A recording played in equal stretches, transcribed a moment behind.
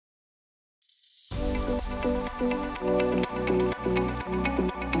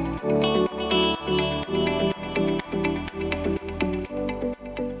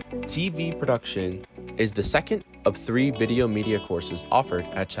TV production is the second of 3 video media courses offered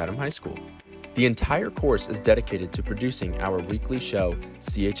at Chatham High School. The entire course is dedicated to producing our weekly show,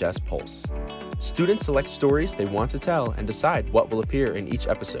 CHS Pulse. Students select stories they want to tell and decide what will appear in each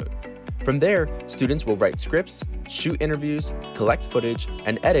episode. From there, students will write scripts, shoot interviews, collect footage,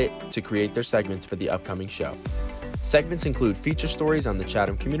 and edit to create their segments for the upcoming show. Segments include feature stories on the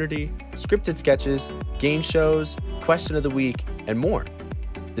Chatham community, scripted sketches, game shows, question of the week, and more.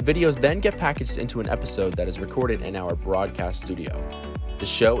 The videos then get packaged into an episode that is recorded in our broadcast studio. The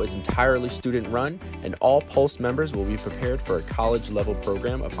show is entirely student-run, and all Pulse members will be prepared for a college-level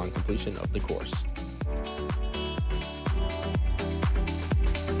program upon completion of the course.